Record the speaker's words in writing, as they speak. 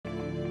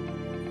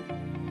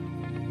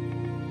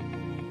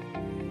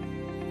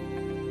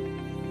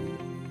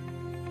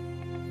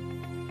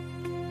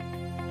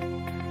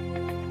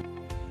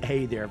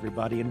Hey there,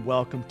 everybody, and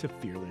welcome to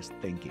Fearless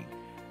Thinking,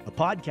 a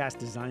podcast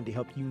designed to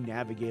help you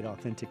navigate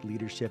authentic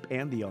leadership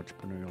and the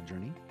entrepreneurial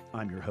journey.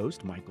 I'm your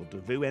host, Michael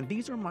Devous, and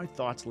these are my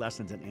thoughts,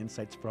 lessons, and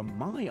insights from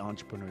my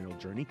entrepreneurial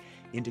journey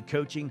into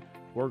coaching,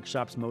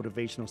 workshops,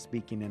 motivational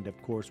speaking, and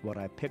of course, what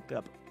I picked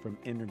up from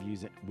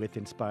interviews with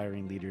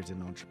inspiring leaders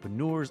and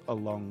entrepreneurs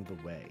along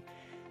the way.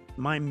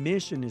 My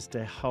mission is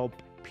to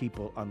help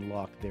people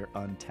unlock their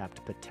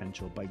untapped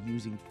potential by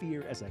using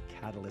fear as a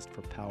catalyst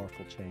for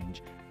powerful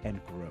change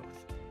and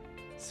growth,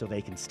 so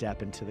they can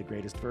step into the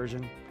greatest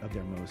version of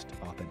their most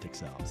authentic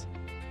selves.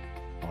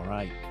 All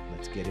right,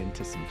 let's get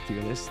into some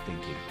fearless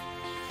thinking.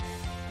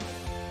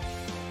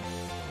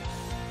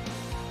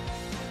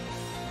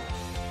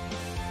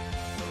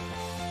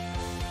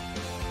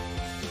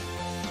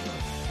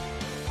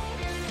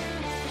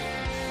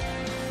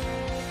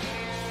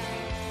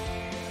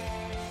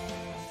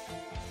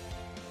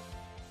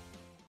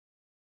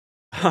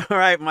 All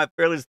right, my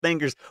fearless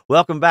thinkers,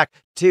 welcome back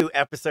to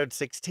episode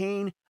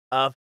 16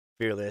 of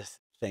Fearless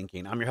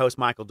Thinking. I'm your host,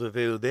 Michael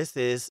Devous. This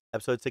is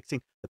episode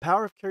 16, The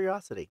Power of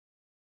Curiosity.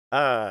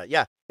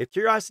 If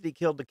curiosity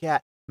killed the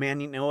cat, man,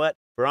 you know what?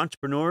 For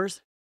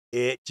entrepreneurs,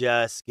 it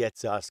just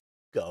gets us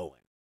going.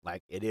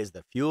 Like it is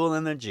the fuel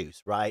and the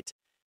juice, right?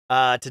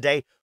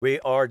 Today, we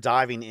are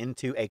diving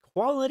into a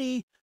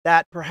quality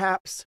that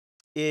perhaps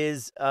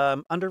is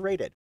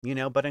underrated,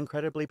 but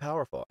incredibly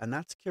powerful, and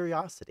that's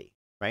curiosity,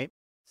 right?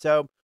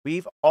 So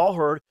we've all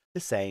heard the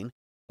saying,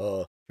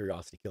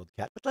 curiosity killed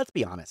the cat, but let's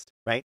be honest,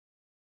 right?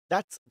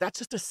 That's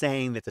just a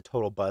saying that's a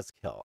total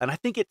buzzkill. And I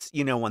think it's,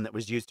 one that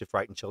was used to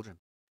frighten children.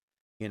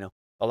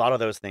 A lot of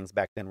those things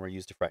back then were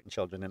used to frighten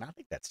children, and I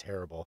think that's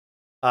terrible.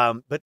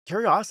 But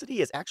curiosity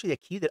is actually a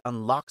key that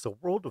unlocks a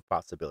world of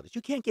possibilities.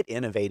 You can't get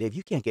innovative,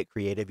 you can't get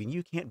creative, and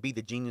you can't be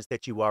the genius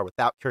that you are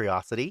without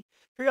curiosity.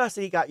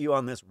 Curiosity got you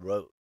on this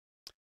road,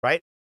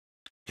 right?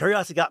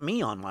 Curiosity got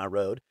me on my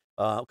road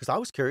because I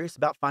was curious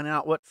about finding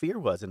out what fear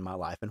was in my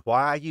life and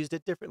why I used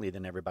it differently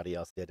than everybody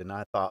else did. And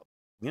I thought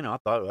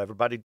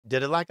everybody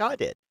did it like I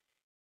did.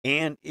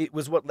 And it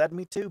was what led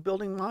me to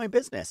building my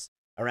business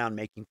around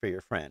making fear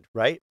your friend,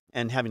 right?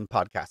 And having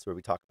podcasts where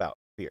we talk about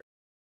fear.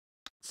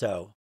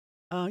 So,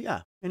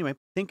 anyway,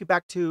 think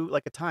back to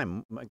like a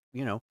time,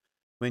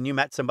 when you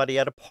met somebody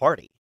at a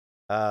party.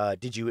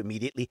 Did you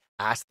immediately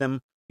ask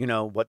them,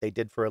 what they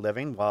did for a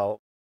living?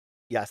 Well,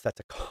 yes, that's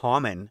a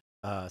common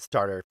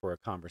starter for a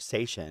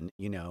conversation.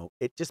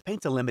 It just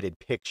paints a limited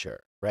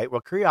picture, right?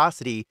 Well,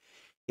 curiosity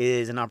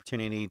is an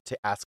opportunity to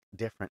ask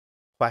different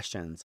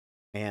questions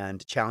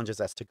and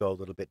challenges us to go a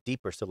little bit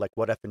deeper. So, like,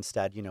 what if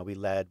instead, we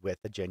led with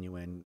a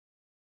genuine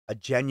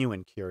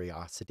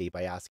curiosity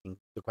by asking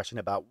the question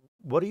about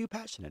what are you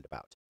passionate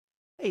about?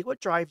 Hey, what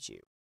drives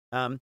you?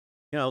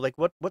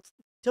 What's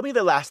tell me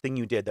the last thing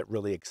you did that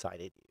really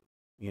excited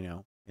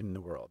you, in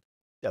the world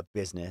of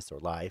business or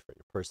life or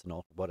your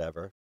personal,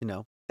 whatever,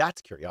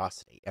 that's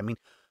curiosity. I mean,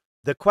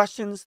 the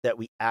questions that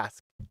we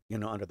ask,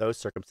 under those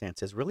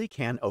circumstances really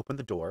can open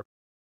the door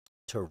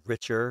to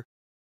richer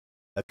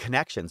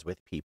connections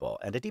with people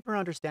and a deeper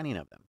understanding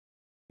of them.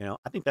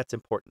 I think that's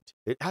important.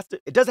 It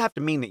doesn't have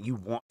to mean that you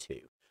want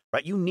to,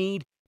 right? You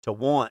need to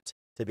want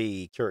to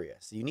be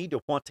curious. You need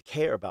to want to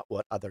care about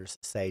what others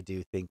say,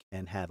 do, think,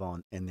 and have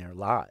on in their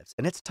lives.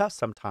 And it's tough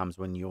sometimes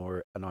when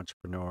you're an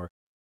entrepreneur,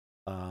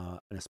 an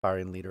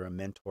aspiring leader, a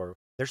mentor.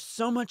 There's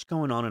so much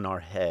going on in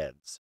our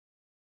heads,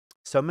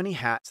 so many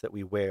hats that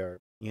we wear,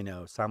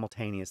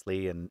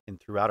 simultaneously and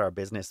throughout our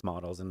business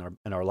models and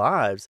our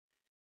lives,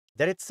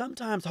 that it's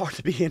sometimes hard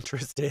to be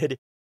interested,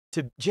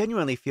 to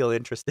genuinely feel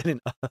interested in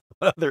what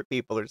other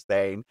people are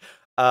saying,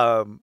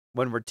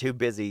 when we're too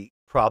busy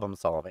problem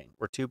solving.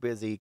 We're too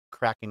busy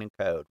cracking in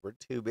code. We're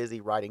too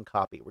busy writing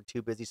copy. We're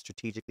too busy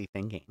strategically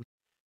thinking,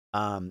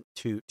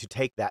 to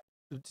take that,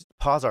 to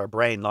pause our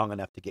brain long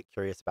enough to get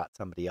curious about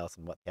somebody else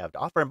and what they have to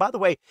offer. And by the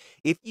way,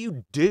 if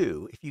you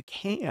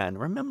can,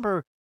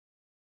 remember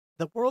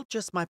the world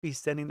just might be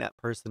sending that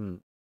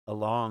person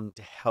along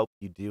to help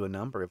you do a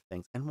number of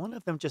things. And one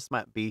of them just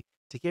might be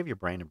to give your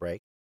brain a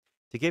break,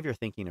 to give your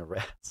thinking a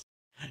rest,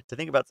 to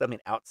think about something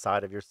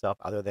outside of yourself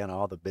other than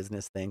all the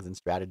business things and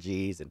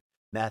strategies and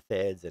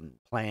methods and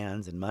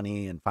plans and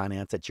money and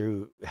finance that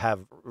you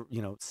have,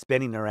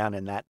 spinning around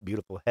in that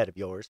beautiful head of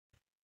yours.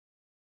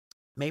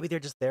 Maybe they're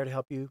just there to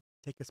help you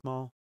take a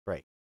small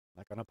break,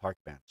 like on a park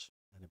bench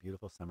on a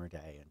beautiful summer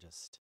day, and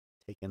just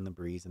take in the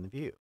breeze and the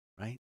view,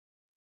 right?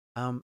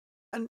 Um,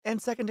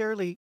 and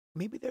secondarily,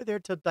 maybe they're there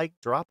to like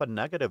drop a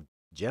nugget of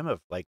gem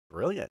of like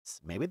brilliance.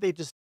 Maybe they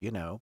just,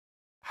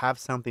 have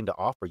something to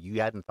offer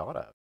you hadn't thought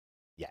of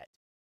yet.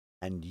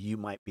 And you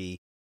might be,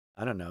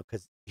 I don't know,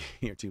 because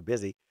you're too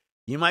busy,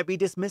 you might be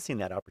dismissing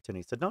that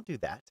opportunity. So don't do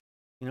that.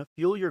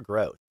 Fuel your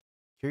growth.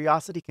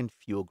 Curiosity can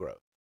fuel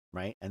growth,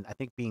 right? And I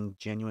think being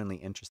genuinely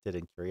interested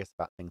and curious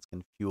about things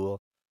can fuel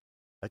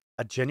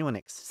a genuine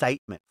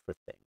excitement for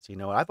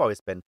things. I've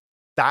always been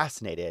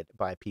fascinated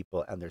by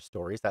people and their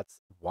stories.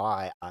 That's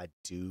why I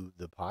do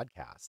the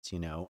podcasts,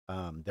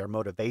 their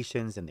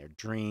motivations and their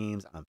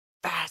dreams. I'm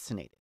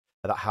fascinated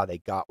about how they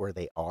got where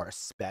they are,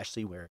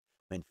 especially where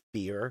and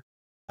fear,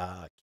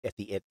 at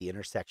the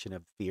intersection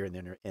of fear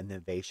and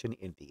innovation,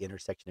 in the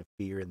intersection of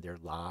fear in their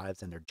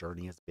lives and their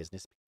journey as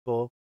business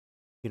people.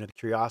 The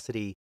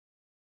curiosity,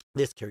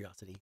 this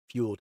curiosity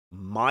fueled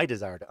my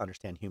desire to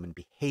understand human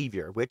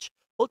behavior, which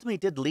ultimately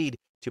did lead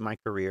to my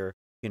career,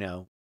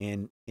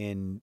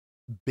 in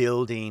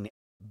building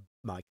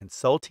my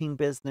consulting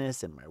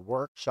business and my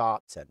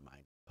workshops and my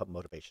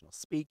motivational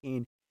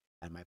speaking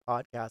and my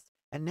podcast.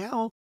 And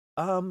now,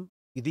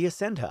 the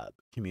Ascend Hub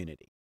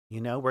community,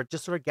 where it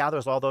just sort of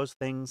gathers all those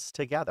things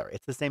together.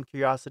 It's the same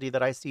curiosity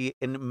that I see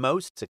in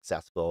most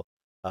successful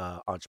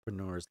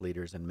entrepreneurs,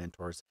 leaders, and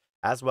mentors,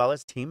 as well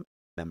as team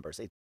members.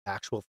 A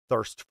actual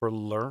thirst for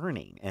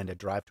learning and a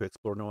drive to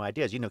explore new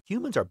ideas.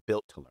 Humans are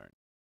built to learn.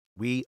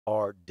 We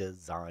are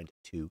designed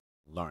to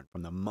learn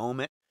from the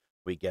moment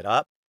we get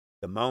up,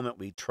 the moment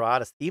we try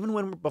to,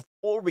 even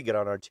before we get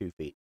on our 2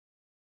 feet.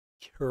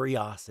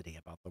 Curiosity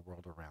about the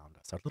world around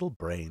us. Our little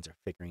brains are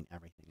figuring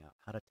everything out.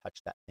 How to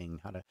touch that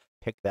thing, how to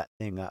pick that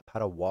thing up, how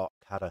to walk,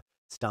 how to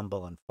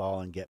stumble and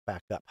fall and get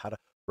back up, how to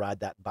ride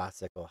that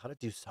bicycle, how to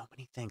do so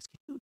many things.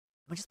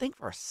 Just think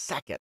for a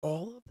second,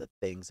 all of the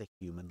things a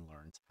human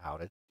learns how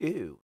to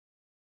do.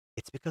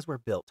 It's because we're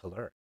built to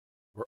learn.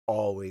 We're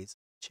always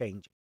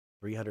changing.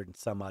 300 and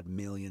some odd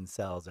million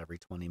cells every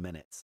 20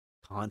 minutes,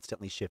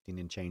 constantly shifting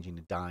and changing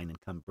and dying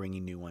and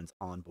bringing new ones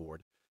on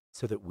board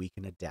so that we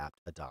can adapt,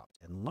 adopt,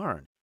 and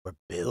learn. We're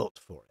built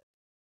for it.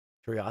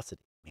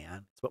 Curiosity,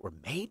 man, it's what we're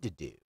made to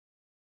do.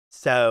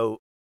 So,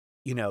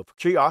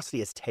 curiosity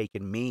has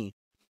taken me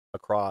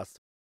across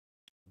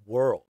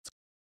worlds,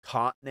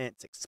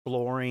 continents,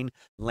 exploring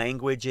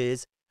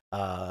languages,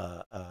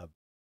 uh, uh,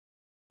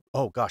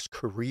 oh gosh,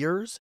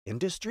 careers,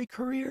 industry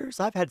careers.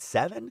 I've had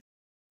 7,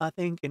 I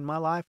think, in my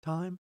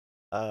lifetime.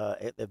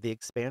 The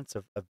expanse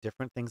of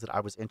different things that I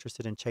was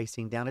interested in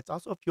chasing down. It's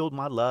also fueled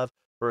my love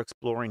for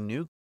exploring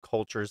new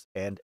cultures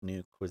and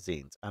new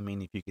cuisines. I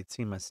mean, if you could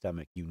see my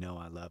stomach,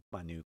 I love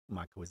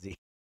my cuisine.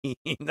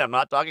 I'm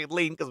not talking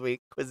lean because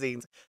we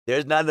cuisines.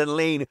 There's nothing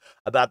lean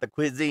about the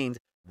cuisines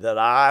that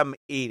I'm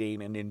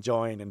eating and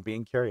enjoying and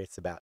being curious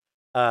about.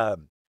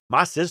 Um,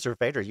 my sister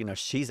Phaedra,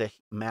 she's a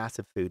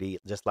massive foodie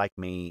just like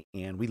me,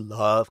 and we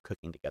love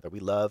cooking together. We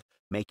love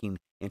making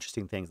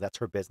interesting things. That's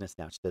her business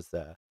now. She does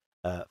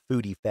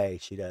foodie Faye.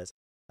 She does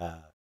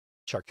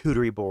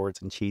charcuterie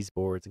boards and cheese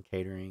boards and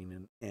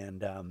catering,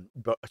 and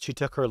but she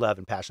took her love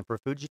and passion for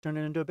food. She turned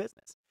it into a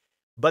business.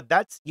 But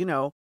that's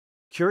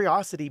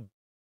curiosity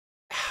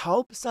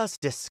helps us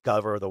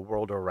discover the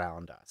world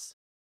around us,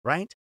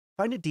 right?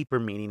 Find a deeper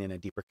meaning and a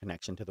deeper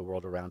connection to the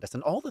world around us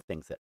and all the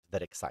things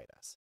that excite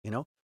us,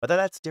 Whether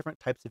that's different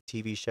types of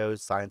TV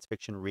shows, science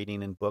fiction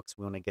reading and books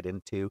we want to get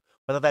into,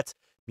 whether that's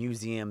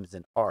museums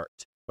and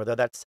art, whether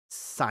that's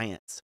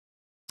science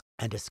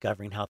and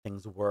discovering how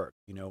things work,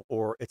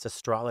 or it's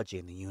astrology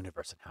in the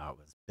universe and how it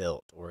was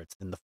built, or it's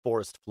in the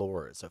forest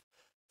floors of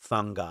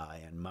fungi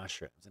and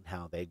mushrooms and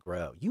how they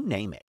grow. You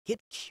name it.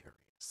 Get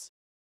curious.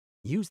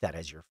 Use that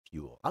as your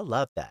fuel. I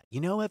love that.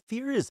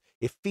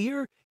 If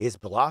fear is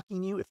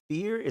blocking you, if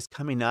fear is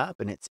coming up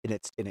and it's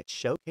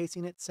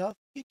showcasing itself,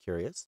 get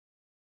curious.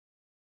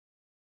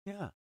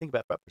 Yeah, think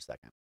about that for a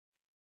second.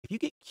 If you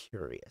get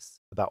curious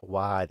about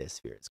why this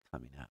fear is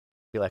coming up,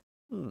 be like,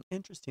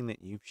 interesting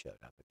that you've showed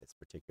up at this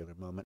particular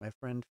moment, my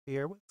friend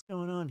fear. What's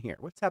going on here?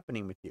 What's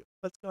happening with you?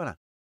 What's going on?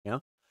 You know,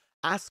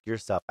 ask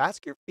yourself,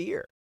 ask your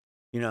fear.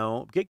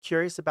 Get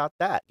curious about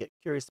that. Get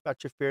curious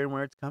about your fear and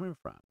where it's coming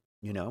from.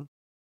 You know,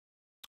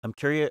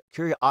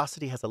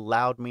 Curiosity has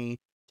allowed me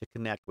to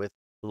connect with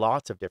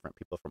lots of different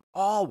people from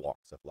all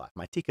walks of life.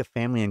 My Tika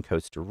family in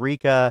Costa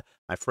Rica,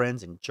 my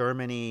friends in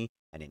Germany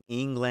and in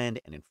England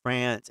and in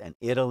France and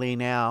Italy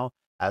now,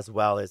 as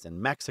well as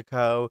in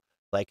Mexico.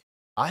 Like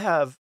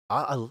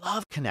I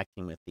love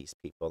connecting with these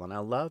people, and I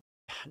love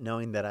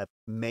knowing that I've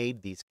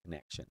made these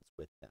connections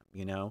with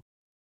them.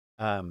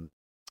 Um,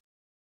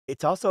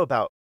 it's also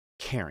about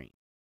caring,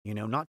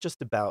 not just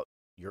about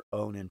your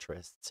own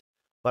interests,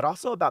 but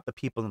also about the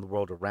people in the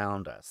world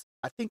around us.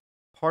 I think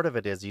part of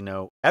it is,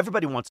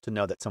 everybody wants to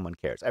know that someone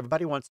cares.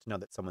 Everybody wants to know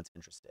that someone's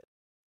interested.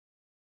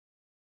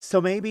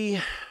 So maybe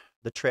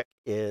the trick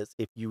is,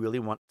 if you really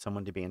want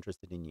someone to be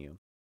interested in you,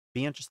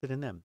 be interested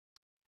in them.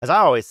 As I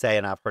always say,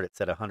 and I've heard it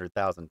said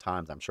 100,000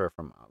 times, I'm sure,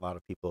 from a lot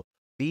of people,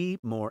 be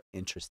more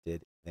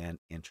interested than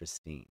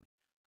interesting.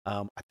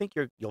 I think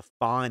you'll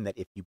find that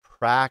if you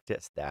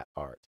practice that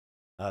art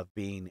of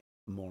being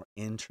more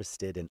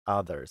interested in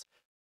others,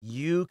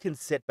 you can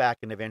sit back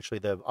and eventually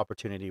the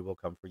opportunity will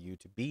come for you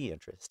to be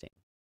interesting.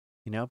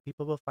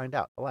 People will find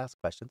out. They'll ask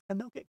questions and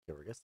they'll get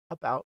curious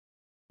about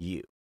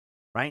you,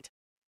 right?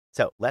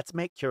 So let's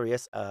make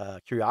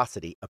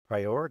curiosity a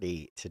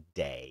priority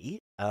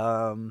today.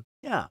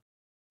 Yeah,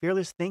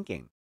 fearless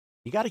thinking.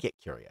 You got to get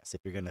curious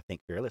if you're going to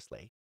think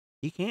fearlessly.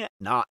 You can't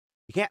not.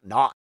 You can't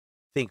not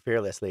think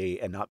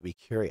fearlessly and not be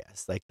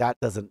curious. Like that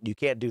doesn't. You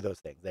can't do those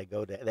things. They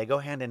go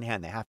hand in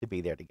hand. They have to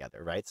be there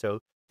together, right? So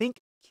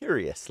think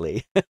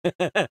curiously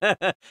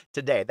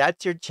today.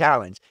 That's your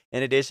challenge.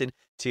 In addition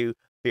to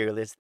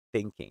fearless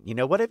thinking.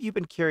 What have you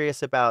been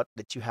curious about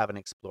that you haven't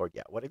explored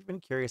yet? What have you been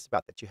curious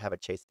about that you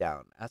haven't chased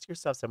down? Ask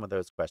yourself some of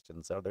those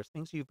questions. Are there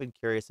things you've been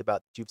curious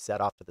about that you've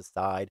set off to the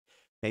side?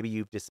 Maybe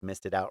you've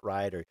dismissed it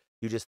outright, or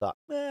you just thought,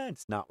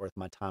 it's not worth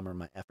my time or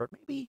my effort.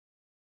 Maybe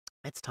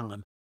it's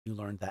time you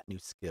learned that new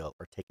skill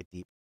or take a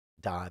deep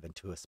dive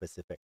into a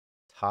specific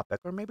topic,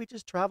 or maybe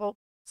just travel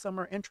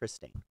somewhere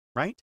interesting,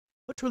 right?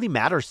 What truly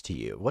matters to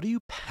you? What are you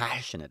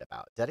passionate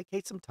about?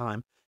 Dedicate some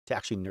time to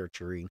actually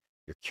nurturing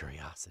your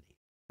curiosity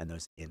and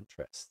those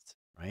interests,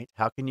 right?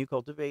 How can you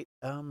cultivate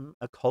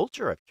a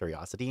culture of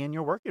curiosity in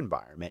your work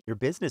environment, your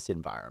business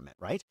environment,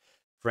 right?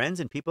 Friends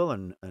and people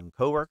and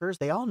coworkers,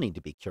 they all need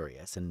to be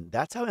curious. And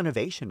that's how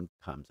innovation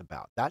comes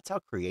about. That's how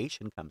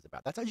creation comes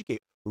about. That's how you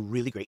get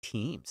really great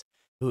teams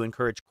who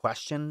encourage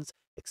questions,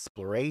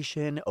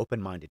 exploration,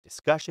 open-minded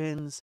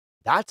discussions.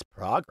 That's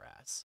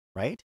progress,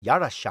 right?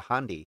 Yara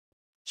Shahidi,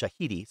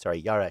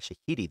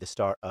 the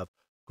star of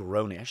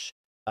Grownish,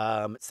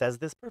 says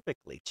this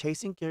perfectly.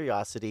 Chasing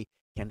curiosity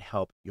can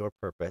help your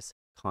purpose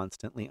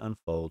constantly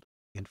unfold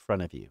in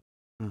front of you.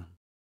 Mm,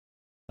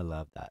 I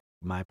love that.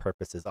 My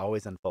purpose is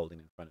always unfolding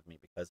in front of me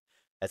because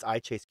as I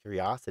chase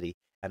curiosity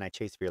and I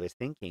chase fearless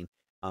thinking,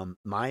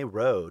 my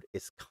road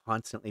is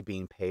constantly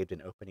being paved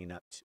and opening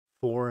up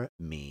for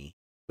me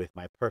with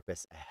my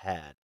purpose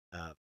ahead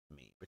of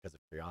me because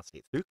of curiosity.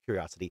 It's through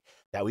curiosity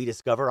that we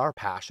discover our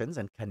passions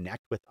and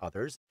connect with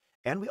others,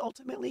 and we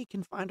ultimately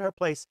can find our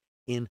place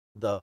in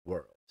the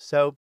world.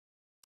 So,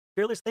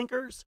 fearless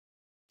thinkers,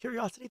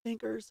 curiosity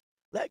thinkers,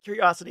 let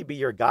curiosity be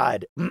your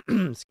guide.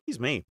 Excuse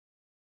me.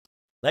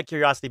 Let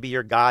curiosity be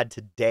your guide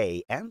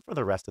today and for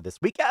the rest of this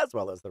week, as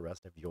well as the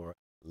rest of your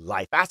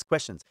life. Ask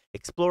questions,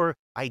 explore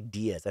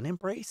ideas, and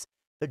embrace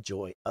the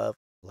joy of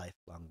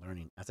lifelong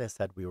learning. As I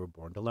said, we were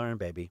born to learn,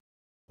 baby,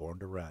 born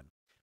to run.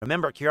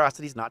 Remember,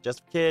 curiosity is not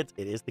just for kids.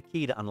 It is the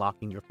key to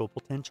unlocking your full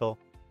potential,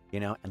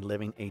 and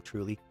living a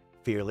truly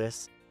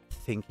fearless,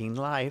 thinking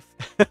life.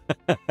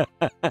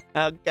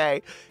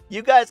 Okay.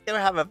 You guys can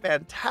have a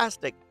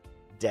fantastic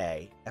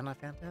day and a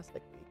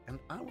fantastic week. And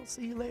I will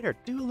see you later.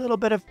 Do a little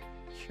bit of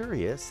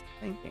curious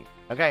thinking.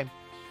 Okay.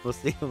 We'll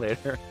see you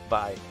later.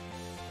 Bye.